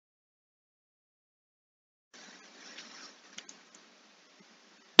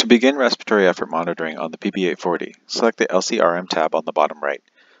begin respiratory effort monitoring on the PB840, select the LCRM tab on the bottom right.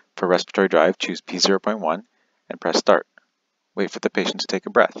 For respiratory drive, choose P0.1 and press Start. Wait for the patient to take a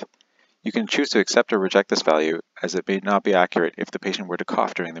breath. You can choose to accept or reject this value, as it may not be accurate if the patient were to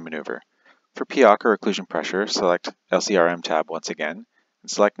cough during the maneuver. For Pocc or occlusion pressure, select LCRM tab once again,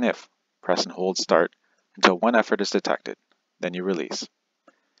 and select NIF. Press and hold Start until one effort is detected. Then you release.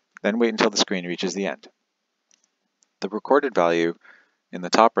 Then wait until the screen reaches the end. The recorded value in the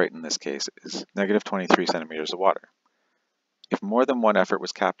top right in this case is -23 centimeters of water. If more than one effort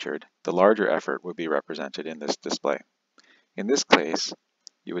was captured, the larger effort would be represented in this display. In this case,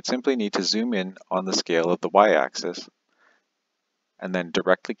 you would simply need to zoom in on the scale of the y-axis and then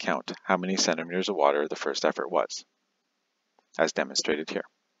directly count how many centimeters of water the first effort was, as demonstrated here.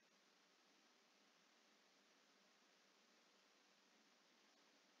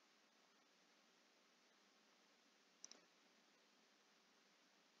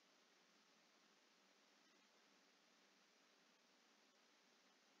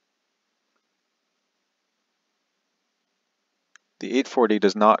 The 840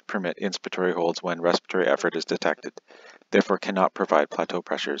 does not permit inspiratory holds when respiratory effort is detected, therefore cannot provide plateau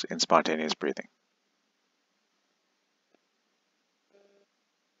pressures in spontaneous breathing.